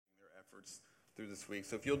words through this week.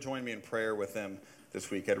 So if you'll join me in prayer with them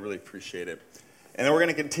this week, I'd really appreciate it. And then we're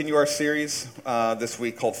going to continue our series this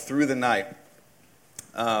week called Through the Night.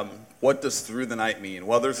 What does Through the Night mean?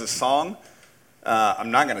 Well, there's a song.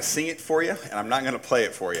 I'm not going to sing it for you, and I'm not going to play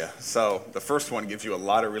it for you. So the first one gives you a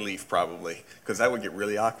lot of relief, probably, because that would get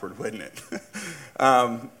really awkward, wouldn't it?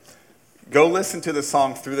 Go listen to the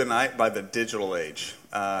song Through the Night by The Digital Age.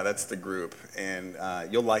 That's the group, and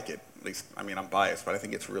you'll like it. At least, I mean, I'm biased, but I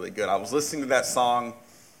think it's really good. I was listening to that song,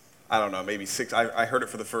 I don't know, maybe I heard it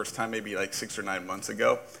for the first time maybe like 6 or 9 months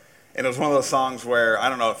ago. And it was one of those songs where, I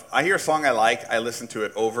don't know, if I hear a song I like, I listen to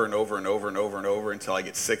it over and over and over and over and over until I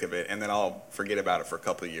get sick of it, and then I'll forget about it for a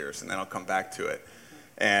couple of years, and then I'll come back to it.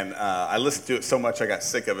 And I listened to it so much I got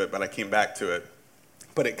sick of it, but I came back to it.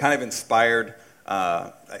 But it kind of inspired,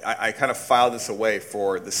 I kind of filed this away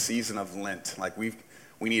for the season of Lent. Like we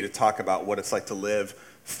need to talk about what it's like to live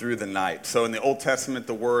through the night. So in the Old Testament,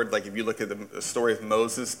 the word, like if you look at the story of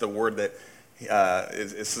Moses, the word that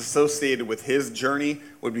is associated with his journey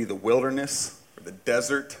would be the wilderness or the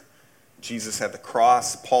desert. Jesus had the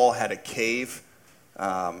cross. Paul had a cave,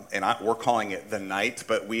 and we're calling it the night.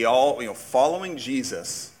 But we all, following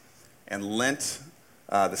Jesus and Lent,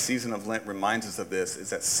 the season of Lent reminds us of this,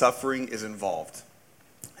 is that suffering is involved.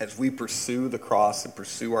 As we pursue the cross and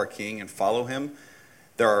pursue our King and follow him,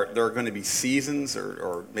 there are going to be seasons,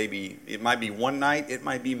 or maybe it might be one night, it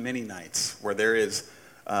might be many nights, where there is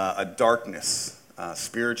a darkness,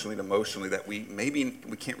 spiritually and emotionally, that we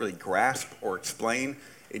can't really grasp or explain.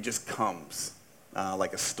 It just comes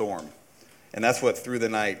like a storm. And that's what Through the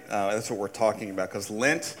Night, that's what we're talking about, because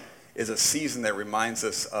Lent is a season that reminds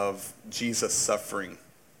us of Jesus suffering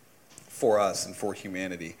for us and for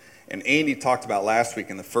humanity. And Andy talked about last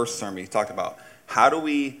week in the first sermon, he talked about how do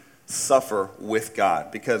we suffer with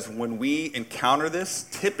God? Because when we encounter this,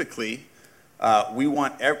 typically we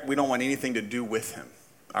don't want anything to do with him.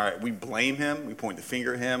 All right, we blame him, we point the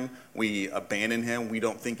finger at him, we abandon him, we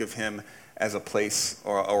don't think of him as a place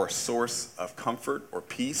or a source of comfort or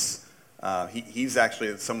peace. He's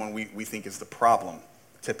actually someone we think is the problem,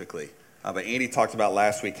 typically. But Andy talked about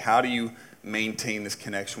last week, how do you maintain this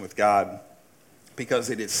connection with God? Because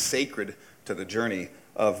it is sacred to the journey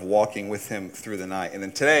of walking with him through the night. And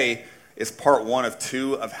then today is part 1 of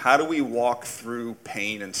 2 of how do we walk through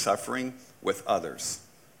pain and suffering with others.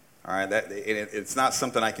 All right, it's not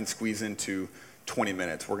something I can squeeze into 20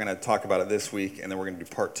 minutes. We're going to talk about it this week, and then we're going to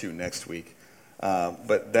do part 2 next week.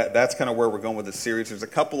 But that's kind of where we're going with the series. There's a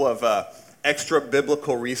couple of extra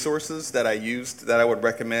biblical resources that I used that I would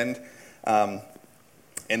recommend. And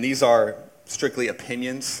these are strictly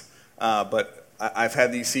opinions, but I've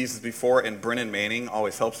had these seasons before, and Brennan Manning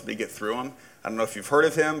always helps me get through them. I don't know if you've heard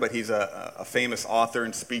of him, but he's a famous author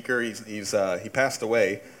and speaker. He passed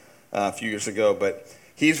away a few years ago, but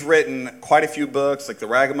he's written quite a few books, like The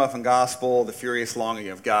Ragamuffin Gospel, The Furious Longing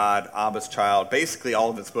of God, Abba's Child. Basically, all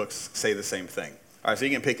of his books say the same thing. All right, so you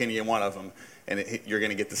can pick any one of them, and you're going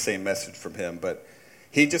to get the same message from him. But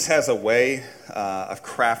he just has a way of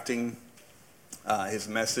crafting his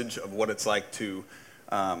message of what it's like to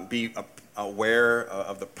be aware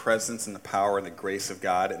of the presence and the power and the grace of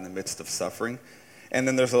God in the midst of suffering. And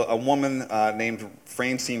then there's a woman named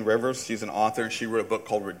Francine Rivers. She's an author, and she wrote a book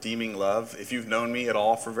called Redeeming Love. If you've known me at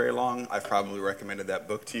all for very long, I've probably recommended that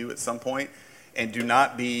book to you at some point. And do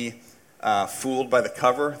not be fooled by the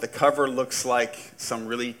cover. The cover looks like some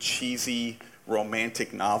really cheesy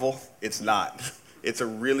romantic novel. It's not. It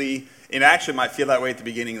actually might feel that way at the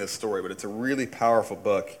beginning of the story, but it's a really powerful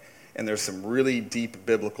book. And there's some really deep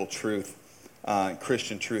biblical truth,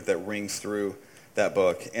 Christian truth that rings through that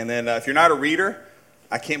book. And then if you're not a reader,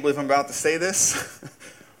 I can't believe I'm about to say this,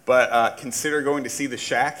 but consider going to see The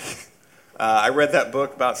Shack. I read that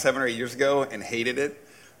book about 7 or 8 years ago and hated it,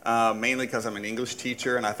 mainly because I'm an English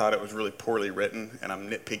teacher and I thought it was really poorly written, and I'm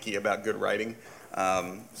nitpicky about good writing.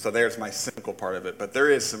 So there's my cynical part of it. But there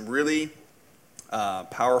is some really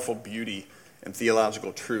powerful beauty and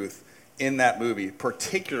theological truth in that movie,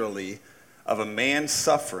 particularly of a man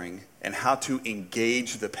suffering and how to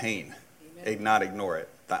engage the pain and not ignore it.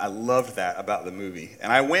 I loved that about the movie. And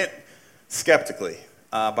I went skeptically,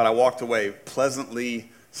 but I walked away pleasantly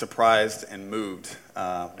surprised and moved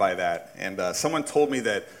by that. And someone told me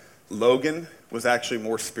that Logan was actually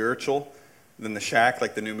more spiritual than The Shack,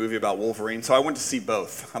 like the new movie about Wolverine. So I went to see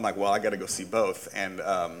both. I'm like, well, I got to go see both. And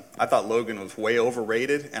I thought Logan was way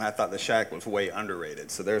overrated, and I thought The Shack was way underrated.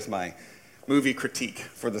 So there's my movie critique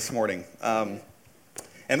for this morning. And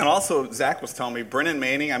then also, Zach was telling me, Brennan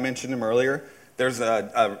Manning, I mentioned him earlier, there's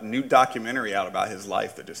a new documentary out about his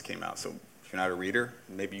life that just came out. So if you're not a reader,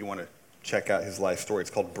 maybe you want to check out his life story. It's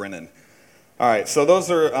called Brennan. All right, so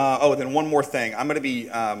those are, then one more thing. I'm going to be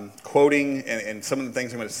quoting, and some of the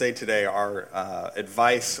things I'm going to say today are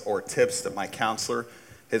advice or tips that my counselor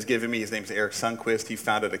has given me. His name's Eric Sundquist. He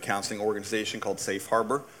founded a counseling organization called Safe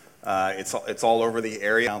Harbor. It's all over the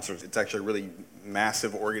area. Counselors, it's actually a really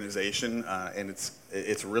massive organization, and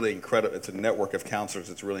it's really incredible. It's a network of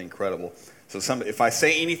counselors. It's really incredible. So if I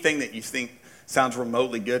say anything that you think sounds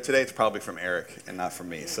remotely good today, it's probably from Eric and not from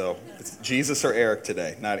me. So it's Jesus or Eric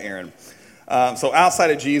today, not Aaron. So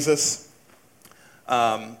outside of Jesus,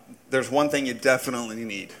 there's one thing you definitely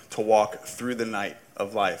need to walk through the night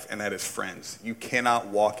of life, and that is friends. You cannot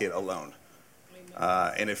walk it alone.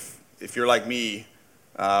 And if you're like me,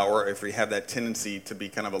 or if we have that tendency to be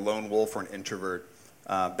kind of a lone wolf or an introvert,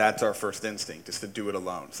 that's our first instinct, is to do it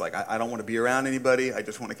alone. It's like, I don't want to be around anybody. I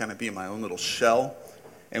just want to kind of be in my own little shell,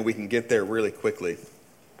 and we can get there really quickly.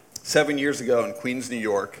 7 years ago in Queens, New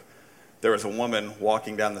York, there was a woman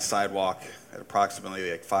walking down the sidewalk at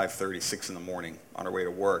approximately like 5:30, 6 in the morning on her way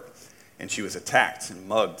to work, and she was attacked and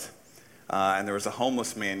mugged. And there was a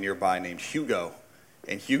homeless man nearby named Hugo,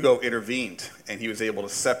 and Hugo intervened, and he was able to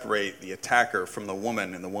separate the attacker from the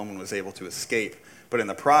woman, and the woman was able to escape. But in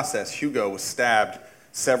the process, Hugo was stabbed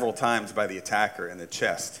several times by the attacker in the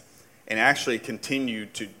chest, and actually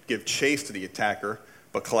continued to give chase to the attacker,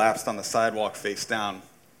 but collapsed on the sidewalk face down,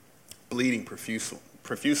 bleeding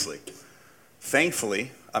profusely.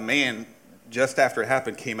 Thankfully, a man, just after it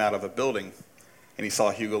happened, came out of a building, and he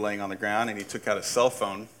saw Hugo laying on the ground, and he took out his cell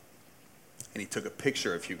phone, and he took a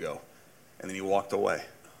picture of Hugo, and then he walked away.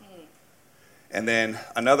 And then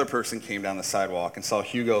another person came down the sidewalk and saw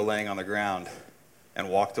Hugo laying on the ground and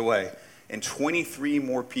walked away. And 23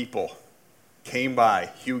 more people came by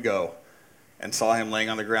Hugo and saw him laying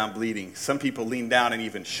on the ground bleeding. Some people leaned down and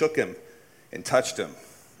even shook him and touched him,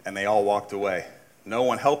 and they all walked away. No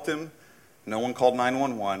one helped him. No one called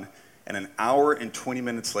 911. And an hour and 20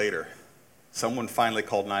 minutes later, someone finally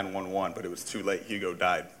called 911, but it was too late. Hugo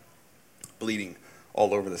died, bleeding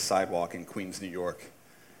all over the sidewalk in Queens, New York.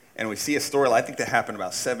 And we see a story, I think that happened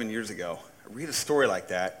about 7 years ago. I read a story like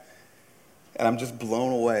that, and I'm just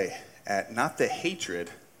blown away at not the hatred,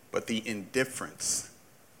 but the indifference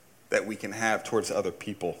that we can have towards other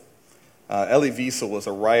people. Elie Wiesel was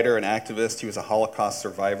a writer, an activist. He was a Holocaust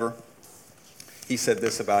survivor. He said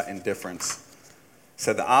this about indifference. He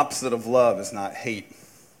said, the opposite of love is not hate,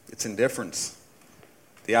 it's indifference.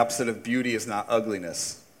 The opposite of beauty is not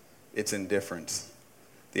ugliness, it's indifference.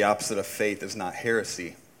 The opposite of faith is not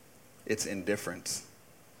heresy, it's indifference.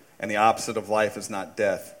 And the opposite of life is not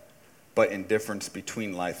death, but indifference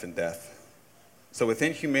between life and death. So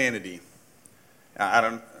within humanity,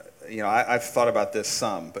 I've thought about this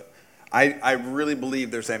some, but I really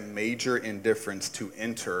believe there's a major indifference to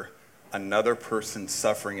enter another person's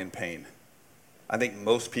suffering and pain. I think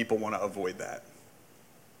most people want to avoid that.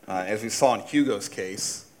 As we saw in Hugo's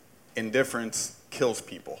case, indifference kills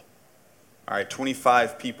people. All right,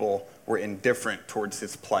 25 people were indifferent towards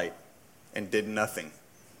his plight and did nothing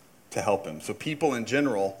to help him. So people in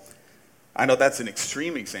general, I know that's an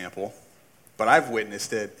extreme example, but I've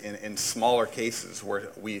witnessed it in smaller cases where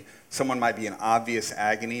someone might be in obvious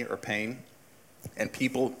agony or pain, and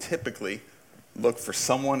people typically look for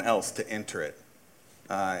someone else to enter it.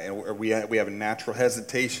 And we have a natural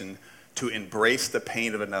hesitation to embrace the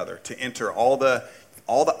pain of another, to enter all the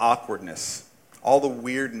awkwardness, all the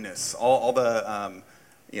weirdness, all the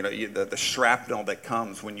the shrapnel that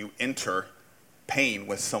comes when you enter pain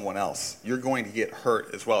with someone else. You're going to get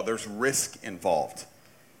hurt as well. There's risk involved.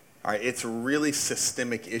 All right, it's a really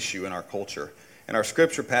systemic issue in our culture. And our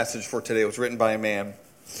scripture passage for today was written by a man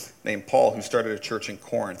named Paul who started a church in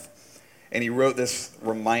Corinth. And he wrote this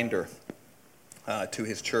reminder to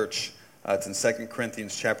his church. It's in 2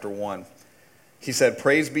 Corinthians chapter 1. He said,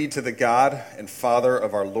 "Praise be to the God and Father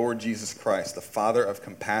of our Lord Jesus Christ, the Father of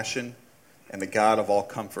compassion and the God of all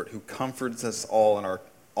comfort, who comforts us all in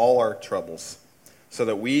all our troubles, so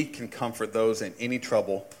that we can comfort those in any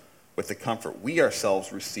trouble with the comfort we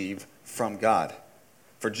ourselves receive from God.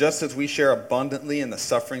 For just as we share abundantly in the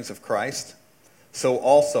sufferings of Christ, so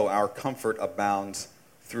also our comfort abounds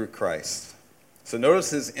through Christ." So notice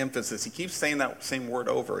his emphasis. He keeps saying that same word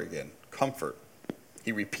over again, comfort.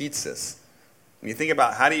 He repeats this. When you think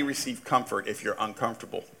about how do you receive comfort if you're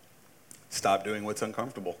uncomfortable? Stop doing what's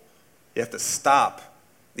uncomfortable. You have to stop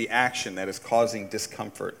the action that is causing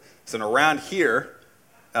discomfort. So around here,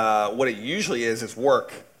 what it usually is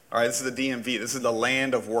work. All right, this is the DMV. This is the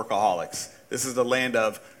land of workaholics. This is the land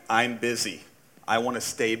of I'm busy. I want to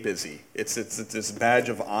stay busy. It's this badge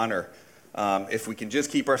of honor. If we can just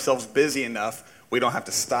keep ourselves busy enough, we don't have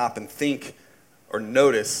to stop and think or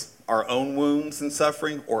notice our own wounds and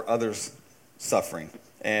suffering or others' suffering.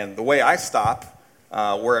 And the way I stop,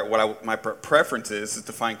 my preference is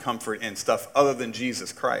to find comfort in stuff other than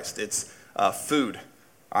Jesus Christ. It's food.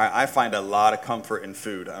 I find a lot of comfort in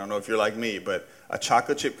food. I don't know if you're like me, but a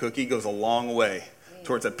chocolate chip cookie goes a long way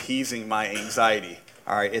towards appeasing my anxiety.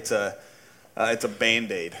 All right, it's a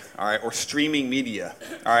Band-Aid. All right, or streaming media.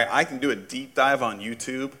 All right, I can do a deep dive on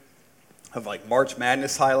YouTube of like March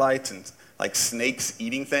Madness highlights and like snakes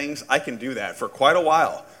eating things. I can do that for quite a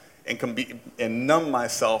while and numb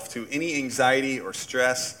myself to any anxiety or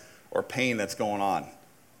stress or pain that's going on.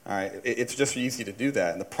 All right, it's just easy to do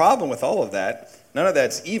that. And the problem with all of that, none of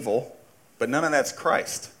that's evil, but none of that's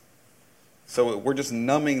Christ. So we're just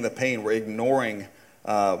numbing the pain. We're ignoring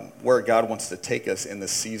where God wants to take us in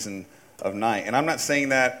this season of night. And I'm not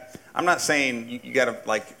saying you got to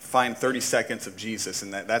like find 30 seconds of Jesus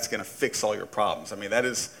and that's going to fix all your problems. I mean,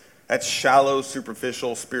 that's shallow,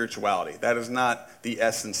 superficial spirituality. That is not the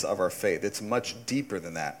essence of our faith. It's much deeper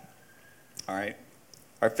than that. All right?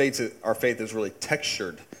 Our faith is really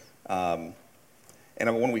textured. And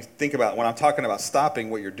when I'm talking about stopping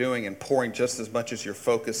what you're doing and pouring just as much as your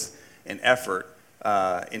focus and effort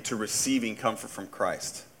into receiving comfort from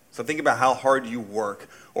Christ. So think about how hard you work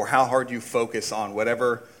or how hard you focus on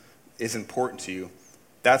whatever is important to you.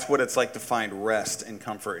 That's what it's like to find rest and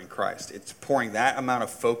comfort in Christ. It's pouring that amount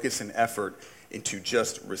of focus and effort into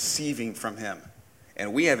just receiving from Him.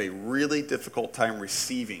 And we have a really difficult time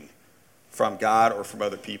receiving from God or from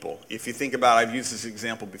other people. If you think about, I've used this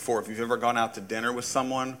example before, if you've ever gone out to dinner with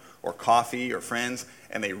someone or coffee or friends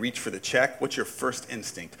and they reach for the check, what's your first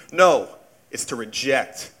instinct? No, it's to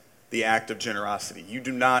reject the act of generosity. You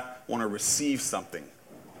do not want to receive something.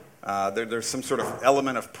 There's some sort of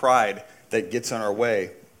element of pride that gets in our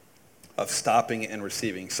way of stopping and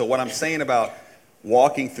receiving. So what I'm saying about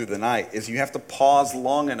walking through the night is you have to pause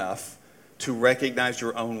long enough to recognize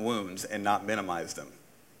your own wounds and not minimize them.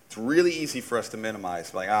 It's really easy for us to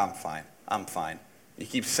minimize, like, I'm fine. You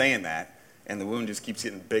keep saying that, and the wound just keeps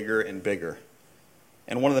getting bigger and bigger.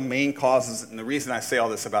 And one of the main causes, and the reason I say all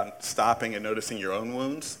this about stopping and noticing your own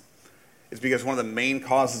wounds, is because one of the main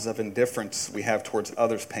causes of indifference we have towards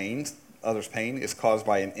others' pain is caused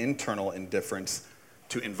by an internal indifference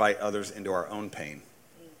to invite others into our own pain.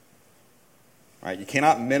 Right? You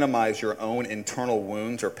cannot minimize your own internal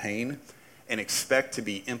wounds or pain and expect to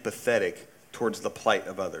be empathetic towards the plight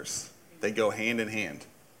of others. They go hand in hand.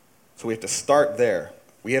 So we have to start there.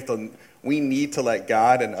 We need to let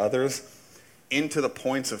God and others into the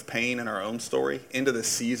points of pain in our own story, into the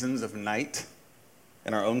seasons of night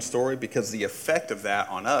in our own story, because the effect of that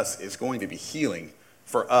on us is going to be healing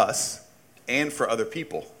for us and for other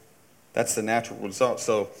people. That's the natural result.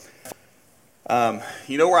 So,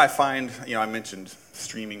 where I find, I mentioned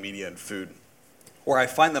streaming media and food, where I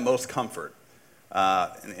find the most comfort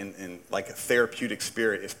in like a therapeutic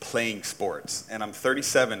spirit is playing sports. And I'm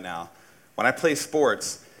 37 now. When I play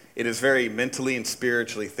sports, it is very mentally and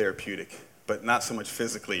spiritually therapeutic, but not so much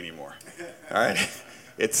physically anymore. All right?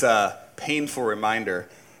 It's a painful reminder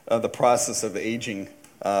of the process of aging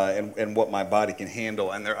and what my body can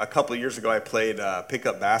handle. And a couple of years ago, I played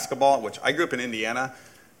pickup basketball, which I grew up in Indiana.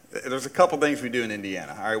 There's a couple things we do in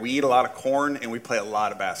Indiana. All right, we eat a lot of corn and we play a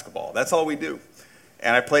lot of basketball. That's all we do.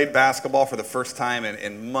 And I played basketball for the first time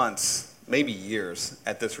in months, maybe years,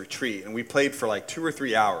 at this retreat. And we played for like 2 or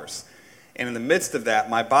 3 hours. And in the midst of that,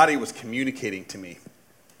 my body was communicating to me.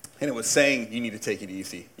 And it was saying, you need to take it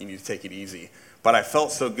easy. You need to take it easy. But I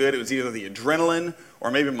felt so good. It was either the adrenaline or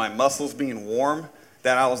maybe my muscles being warm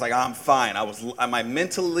that I was like, I'm fine. I was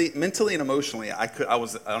mentally and emotionally, I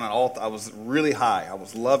was really high. I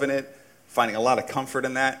was loving it, finding a lot of comfort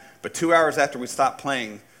in that. But 2 hours after we stopped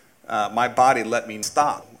playing, my body let me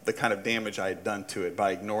stop the kind of damage I had done to it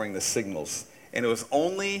by ignoring the signals. And it was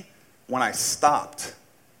only when I stopped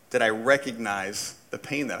that I recognized the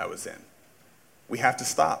pain that I was in. We have to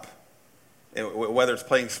stop. Whether it's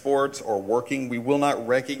playing sports or working, we will not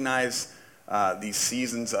recognize these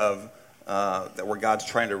seasons of where God's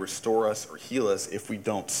trying to restore us or heal us if we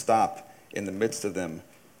don't stop in the midst of them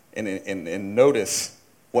and notice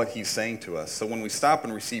what He's saying to us. So when we stop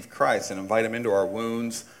and receive Christ and invite Him into our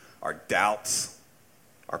wounds, our doubts,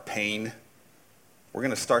 our pain, we're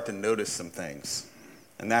going to start to notice some things.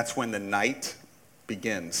 And that's when the night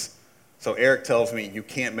begins. So Eric tells me you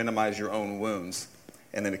can't minimize your own wounds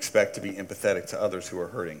and then expect to be empathetic to others who are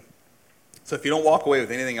hurting. So if you don't walk away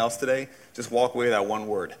with anything else today, just walk away with that one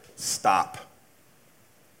word: stop.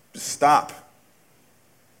 Just stop.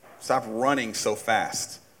 Stop running so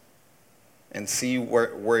fast and see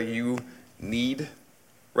where you need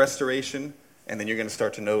restoration, and then you're going to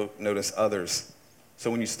start to notice others So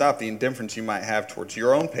when you stop, the indifference you might have towards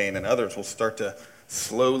your own pain and others will start to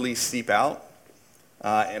slowly seep out.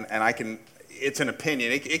 It's an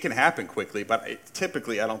opinion. It can happen quickly, but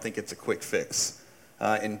typically I don't think it's a quick fix.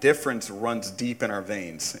 Indifference runs deep in our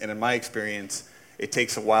veins. And in my experience, it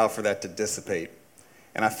takes a while for that to dissipate.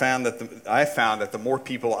 And I found that the more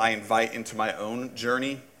people I invite into my own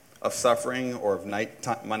journey of suffering or of my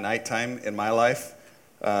nighttime in my life,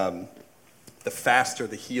 the faster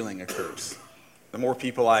the healing occurs. The more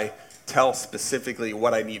people I tell specifically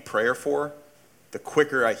what I need prayer for, the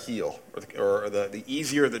quicker I heal, or the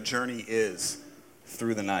easier the journey is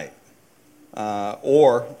through the night.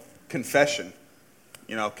 Or confession.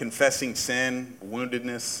 Confessing sin,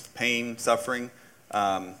 woundedness, pain, suffering.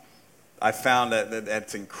 I found that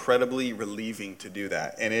that's incredibly relieving to do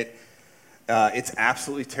that. And it's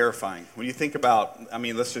absolutely terrifying. When you think about,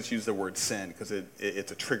 let's just use the word sin because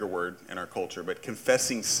it's a trigger word in our culture. But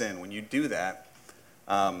confessing sin, when you do that,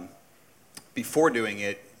 before doing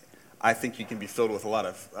it, I think you can be filled with a lot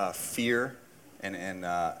of fear and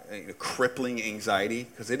crippling anxiety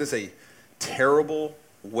because it is a terrible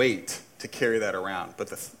weight to carry that around. But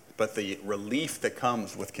the relief that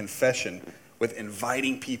comes with confession, with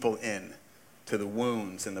inviting people in to the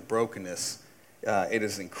wounds and the brokenness, it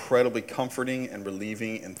is incredibly comforting and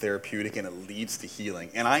relieving and therapeutic, and it leads to healing.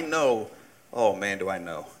 And I know, oh man, do I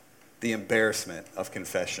know, the embarrassment of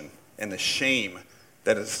confession and the shame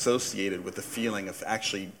that is associated with the feeling of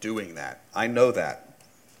actually doing that. I know that.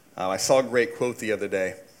 I saw a great quote the other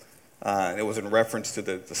day, and it was in reference to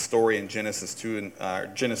the story in Genesis 2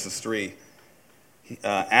 and Genesis 3.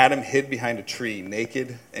 Adam hid behind a tree,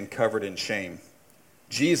 naked and covered in shame.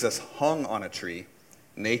 Jesus hung on a tree,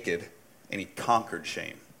 naked, and he conquered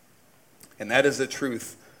shame. And that is the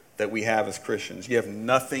truth that we have as Christians. You have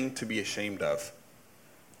nothing to be ashamed of.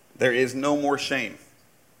 There is no more shame.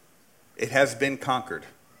 It has been conquered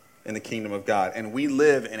in the kingdom of God. And we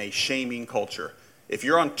live in a shaming culture. If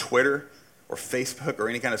you're on Twitter or Facebook or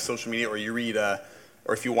any kind of social media, or you read,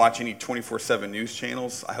 or if you watch any 24/7 news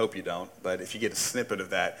channels, I hope you don't, but if you get a snippet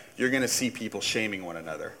of that, you're going to see people shaming one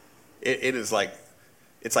another. It's like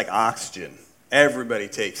oxygen. Everybody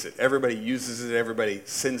takes it. Everybody uses it. Everybody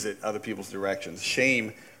sends it other people's directions.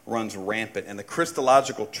 Shame runs rampant. And the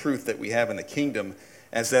Christological truth that we have in the kingdom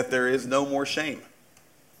is that there is no more shame.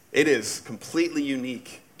 It is completely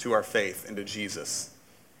unique to our faith and to Jesus.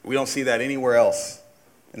 We don't see that anywhere else.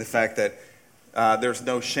 And the fact that there's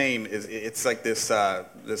no shame, it's like this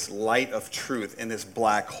light of truth in this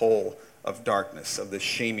black hole of darkness, of this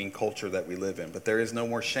shaming culture that we live in. But there is no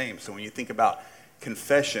more shame. So when you think about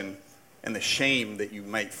confession and the shame that you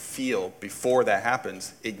might feel before that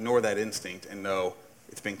happens, ignore that instinct and know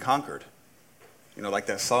it's been conquered. Like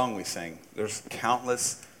that song we sang, there's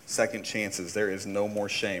countless second chances. There is no more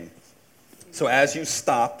shame. So as you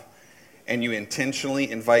stop and you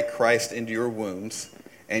intentionally invite Christ into your wounds,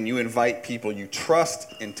 and you invite people you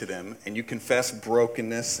trust into them, and you confess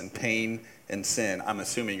brokenness and pain and sin, I'm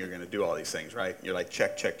assuming you're going to do all these things, right? You're like,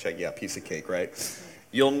 check, check, check, yeah, piece of cake, right?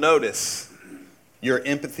 You'll notice your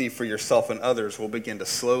empathy for yourself and others will begin to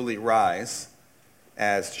slowly rise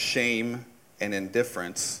as shame and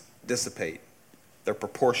indifference dissipate. They're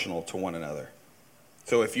proportional to one another.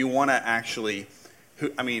 So if you want to actually,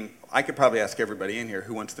 I could probably ask everybody in here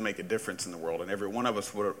who wants to make a difference in the world, and every one of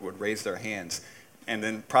us would raise their hands. And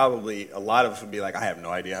then probably a lot of us would be like, I have no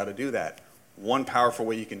idea how to do that. One powerful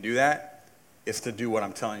way you can do that is to do what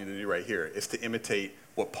I'm telling you to do right here, is to imitate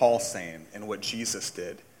what Paul's saying and what Jesus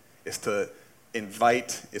did, is to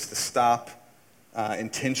stop,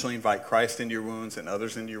 intentionally invite Christ into your wounds and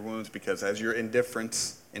others into your wounds, because as your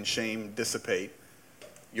indifference and shame dissipate,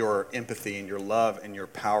 your empathy and your love and your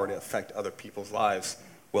power to affect other people's lives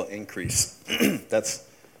will increase. That's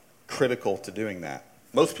critical to doing that.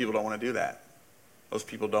 Most people don't want to do that. Most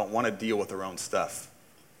people don't want to deal with their own stuff.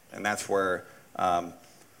 And that's where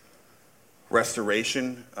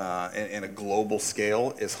restoration in a global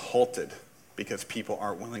scale is halted, because people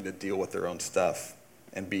aren't willing to deal with their own stuff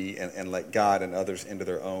and let God and others into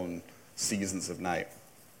their own seasons of night.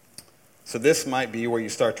 So this might be where you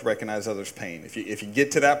start to recognize others' pain. If you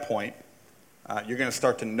get to that point, you're going to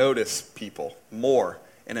start to notice people more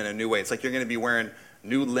and in a new way. It's like you're going to be wearing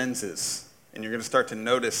new lenses, and you're going to start to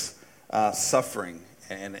notice suffering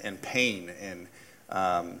and pain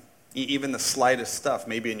and even the slightest stuff,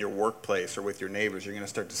 maybe in your workplace or with your neighbors. You're going to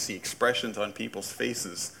start to see expressions on people's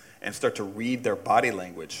faces and start to read their body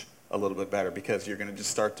language a little bit better, because you're going to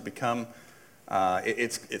just start to become,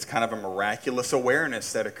 it's kind of a miraculous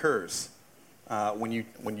awareness that occurs when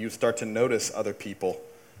you start to notice other people.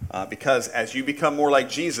 Because as you become more like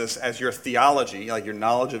Jesus, as your theology, like your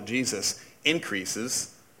knowledge of Jesus,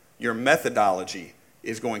 increases, your methodology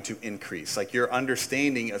is going to increase. Like your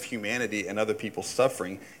understanding of humanity and other people's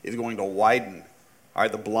suffering is going to widen. All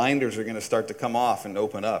right, the blinders are going to start to come off and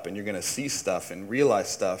open up, and you're going to see stuff and realize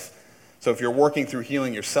stuff. So if you're working through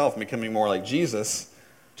healing yourself and becoming more like Jesus,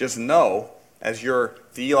 just know as your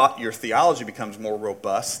theology becomes more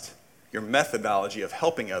robust, your methodology of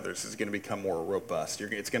helping others is going to become more robust.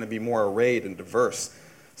 It's going to be more arrayed and diverse.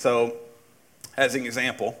 So as an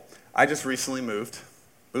example, I just recently moved.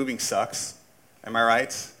 Moving sucks. Am I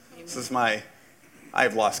right? Amen.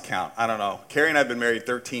 I've lost count. I don't know. Carrie and I have been married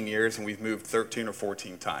 13 years, and we've moved 13 or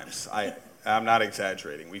 14 times. I'm not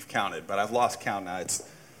exaggerating. We've counted, but I've lost count now. It's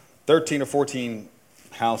 13 or 14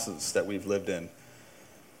 houses that we've lived in.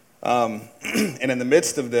 And in the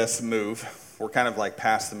midst of this move, we're kind of like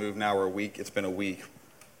past the move now. It's been a week.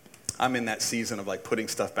 I'm in that season of like putting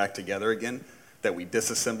stuff back together again that we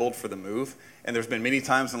disassembled for the move. And there's been many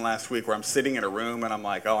times in the last week where I'm sitting in a room and I'm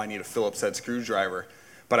like, oh, I need a Phillips head screwdriver,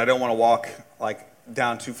 but I don't want to walk like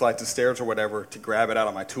down 2 flights of stairs or whatever to grab it out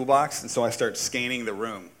of my toolbox. And so I start scanning the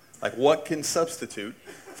room. Like, what can substitute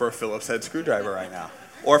for a Phillips head screwdriver right now?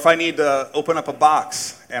 Or if I need to open up a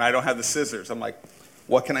box and I don't have the scissors, I'm like,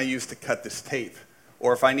 what can I use to cut this tape?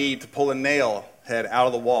 Or if I need to pull a nail head out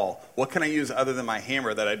of the wall, what can I use other than my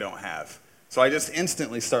hammer that I don't have? So I just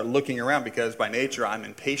instantly start looking around because by nature I'm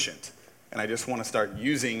impatient. And I just want to start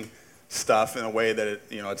using stuff in a way that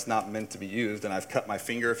it's not meant to be used. And I've cut my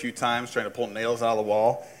finger a few times trying to pull nails out of the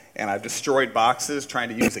wall. And I've destroyed boxes trying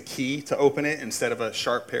to use a key to open it instead of a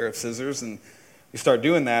sharp pair of scissors. And you start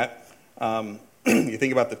doing that, you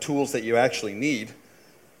think about the tools that you actually need.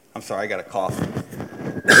 I'm sorry, I got a cough.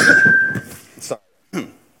 Sorry.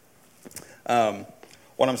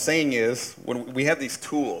 What I'm saying is, when we have these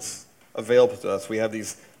tools available to us, we have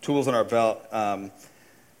these tools in our belt,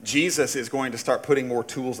 Jesus is going to start putting more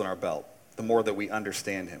tools in our belt the more that we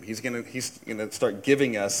understand him. He's going to start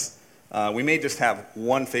giving us, we may just have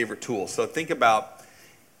one favorite tool. So think about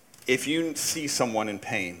if you see someone in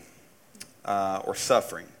pain or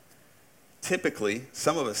suffering, typically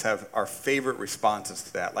some of us have our favorite responses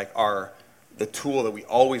to that, like the tool that we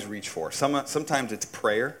always reach for. Sometimes it's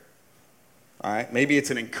prayer. All right, maybe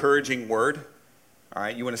it's an encouraging word. All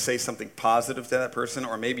right, you want to say something positive to that person,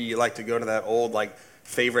 or maybe you like to go to that old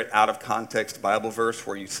favorite out of context Bible verse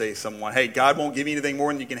where you say someone, hey, God won't give you anything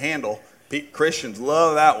more than you can handle. Christians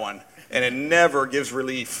love that one, and it never gives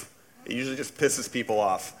relief. It usually just pisses people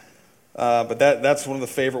off. But that's one of the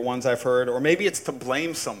favorite ones I've heard. Or maybe it's to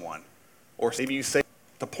blame someone, or maybe you say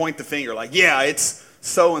to point the finger, like, yeah, it's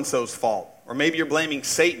so and so's fault. Or maybe you're blaming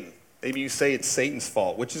Satan. Maybe you say it's Satan's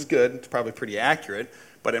fault, which is good. It's probably pretty accurate.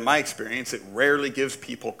 But in my experience, it rarely gives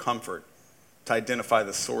people comfort to identify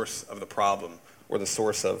the source of the problem or the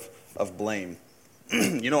source of blame.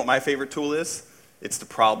 You know what my favorite tool is? It's to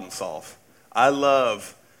problem solve. I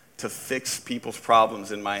love to fix people's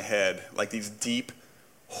problems in my head, like these deep,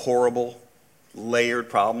 horrible, layered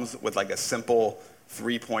problems with like a simple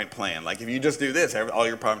 3-point plan. Like if you just do this, all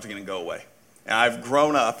your problems are going to go away. And I've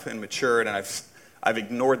grown up and matured, and I've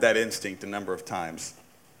ignored that instinct a number of times,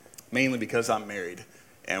 mainly because I'm married.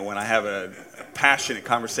 And when I have a passionate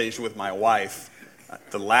conversation with my wife,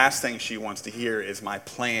 the last thing she wants to hear is my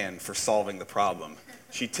plan for solving the problem.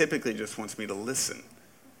 She typically just wants me to listen.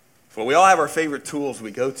 Well, we all have our favorite tools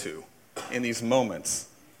we go to in these moments.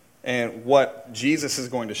 And what Jesus is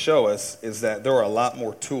going to show us is that there are a lot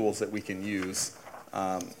more tools that we can use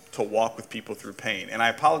to walk with people through pain. And I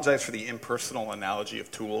apologize for the impersonal analogy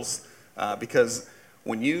of tools, because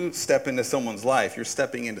when you step into someone's life, you're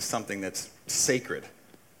stepping into something that's sacred,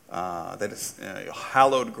 that is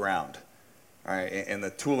hallowed ground. All right? And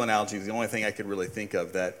the tool analogy is the only thing I could really think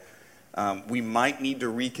of that we might need to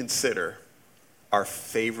reconsider our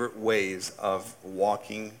favorite ways of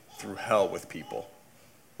walking through hell with people.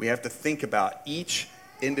 We have to think about each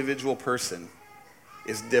individual person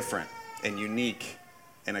is different and unique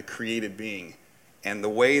and a created being. And the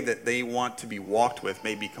way that they want to be walked with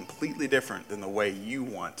may be completely different than the way you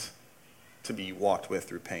want to be walked with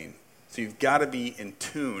through pain. So you've got to be in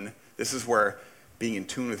tune. This is where being in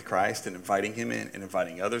tune with Christ and inviting him in and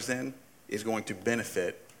inviting others in is going to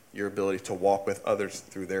benefit your ability to walk with others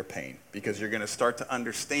through their pain, because you're going to start to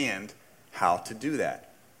understand how to do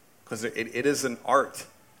that. Because it is an art.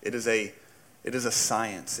 It is a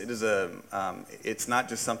science. It's not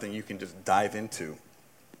just something you can just dive into.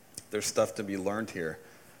 There's stuff to be learned here.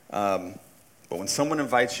 But when someone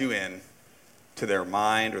invites you in to their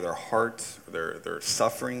mind or their heart or their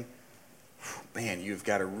suffering, man, you've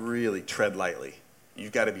got to really tread lightly.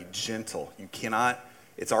 You've got to be gentle. You cannot,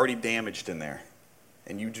 it's already damaged in there.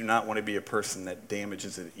 And you do not want to be a person that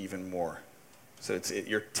damages it even more. So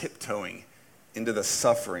you're tiptoeing into the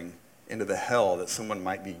suffering, into the hell that someone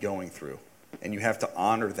might be going through. And you have to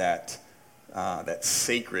honor that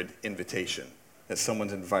sacred invitation that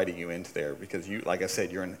someone's inviting you into there, because you, like I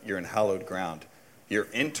said, you're in hallowed ground. You're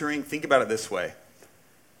entering. Think about it this way: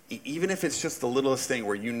 even if it's just the littlest thing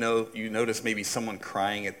where you notice maybe someone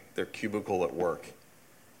crying at their cubicle at work,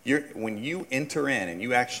 when you enter in and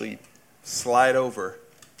you actually slide over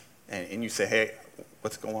and you say, "Hey,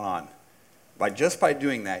 what's going on?" Just by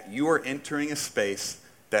doing that, you are entering a space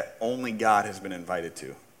that only God has been invited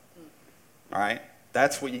to. All right?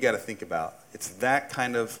 That's what you got to think about. It's that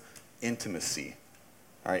kind of intimacy.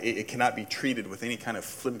 All right? It cannot be treated with any kind of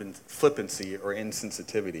flippancy or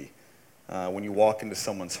insensitivity when you walk into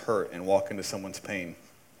someone's hurt and walk into someone's pain.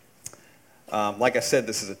 Like I said,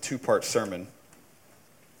 this is a two-part sermon.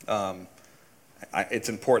 It's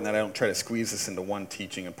important that I don't try to squeeze this into one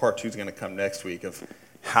teaching, and part two is going to come next week of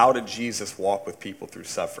how did Jesus walk with people through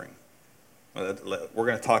suffering. We're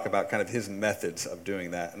going to talk about kind of his methods of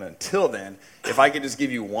doing that. And until then, if I could just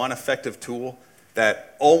give you one effective tool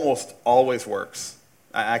that almost always works.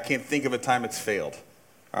 I can't think of a time it's failed.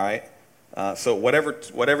 All right? So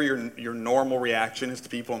whatever your normal reaction is to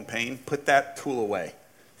people in pain, put that tool away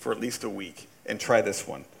for at least a week and try this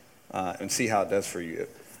one and see how it does for you.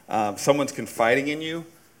 Someone's confiding in you,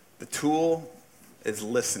 the tool is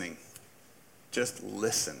listening. Just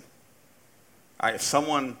listen. All right, if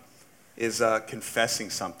someone is confessing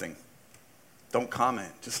something, don't comment.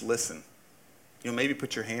 Just listen. Maybe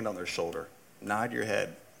put your hand on their shoulder. Nod your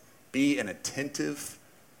head. Be an attentive,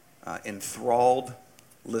 enthralled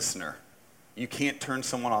listener. You can't turn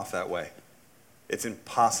someone off that way. It's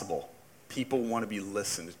impossible. People want to be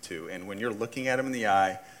listened to. And when you're looking at them in the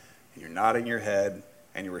eye, and you're nodding your head,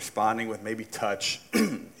 and you're responding with maybe touch,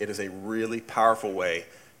 it is a really powerful way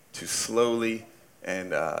to slowly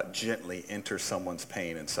and gently enter someone's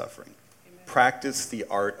pain and suffering. Amen. Practice the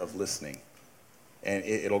art of listening, and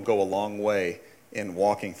it'll go a long way in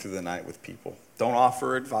walking through the night with people. Don't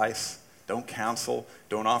offer advice. Don't counsel.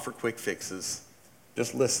 Don't offer quick fixes.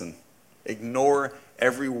 Just listen. Ignore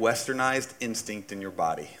every westernized instinct in your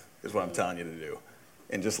body, is what I'm telling you to do.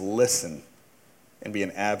 And just listen and be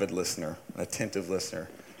an avid listener, an attentive listener.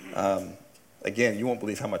 Again, you won't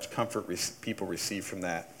believe how much comfort people receive from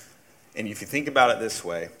that. And if you think about it this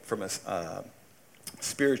way, from a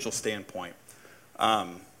spiritual standpoint,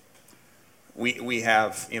 we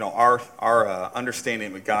have, our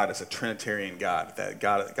understanding of God is a Trinitarian God, that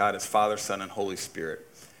God is Father, Son, and Holy Spirit.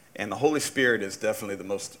 And the Holy Spirit is definitely the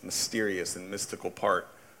most mysterious and mystical part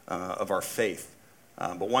of our faith.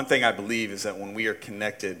 But one thing I believe is that when we are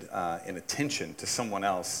connected in attention to someone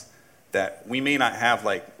else, that we may not have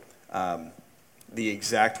the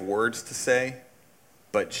exact words to say,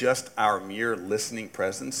 but just our mere listening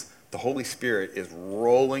presence, the Holy Spirit is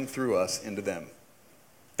rolling through us into them.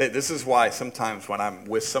 This is why sometimes when I'm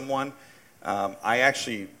with someone, I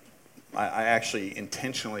actually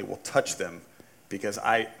intentionally will touch them, because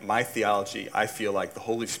my theology, I feel like the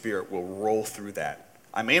Holy Spirit will roll through that.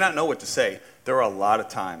 I may not know what to say. There are a lot of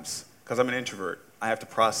times, because I'm an introvert, I have to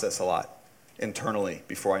process a lot internally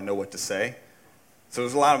before I know what to say. So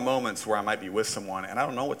there's a lot of moments where I might be with someone and I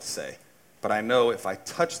don't know what to say. But I know if I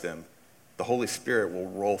touch them, the Holy Spirit will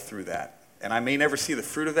roll through that. And I may never see the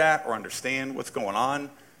fruit of that or understand what's going on,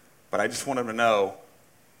 but I just want them to know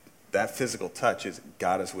that physical touch is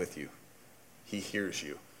God is with you. He hears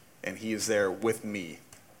you, and he is there with me.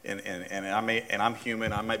 And I'm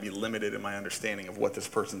human. I might be limited in my understanding of what this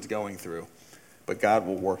person's going through, but God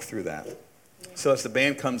will work through that. So as the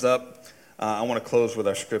band comes up, I want to close with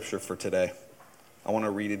our scripture for today. I want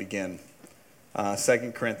to read it again.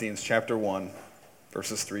 2 Corinthians chapter 1,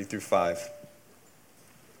 verses 3 through 5.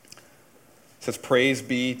 It says, "Praise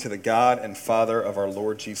be to the God and Father of our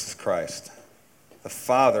Lord Jesus Christ, the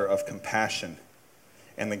Father of compassion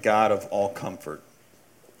and the God of all comfort,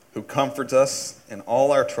 who comforts us in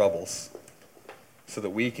all our troubles, so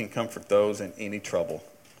that we can comfort those in any trouble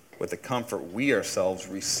with the comfort we ourselves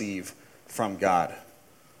receive from God.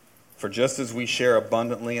 For just as we share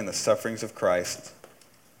abundantly in the sufferings of Christ,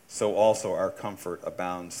 so also our comfort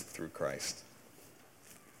abounds through Christ."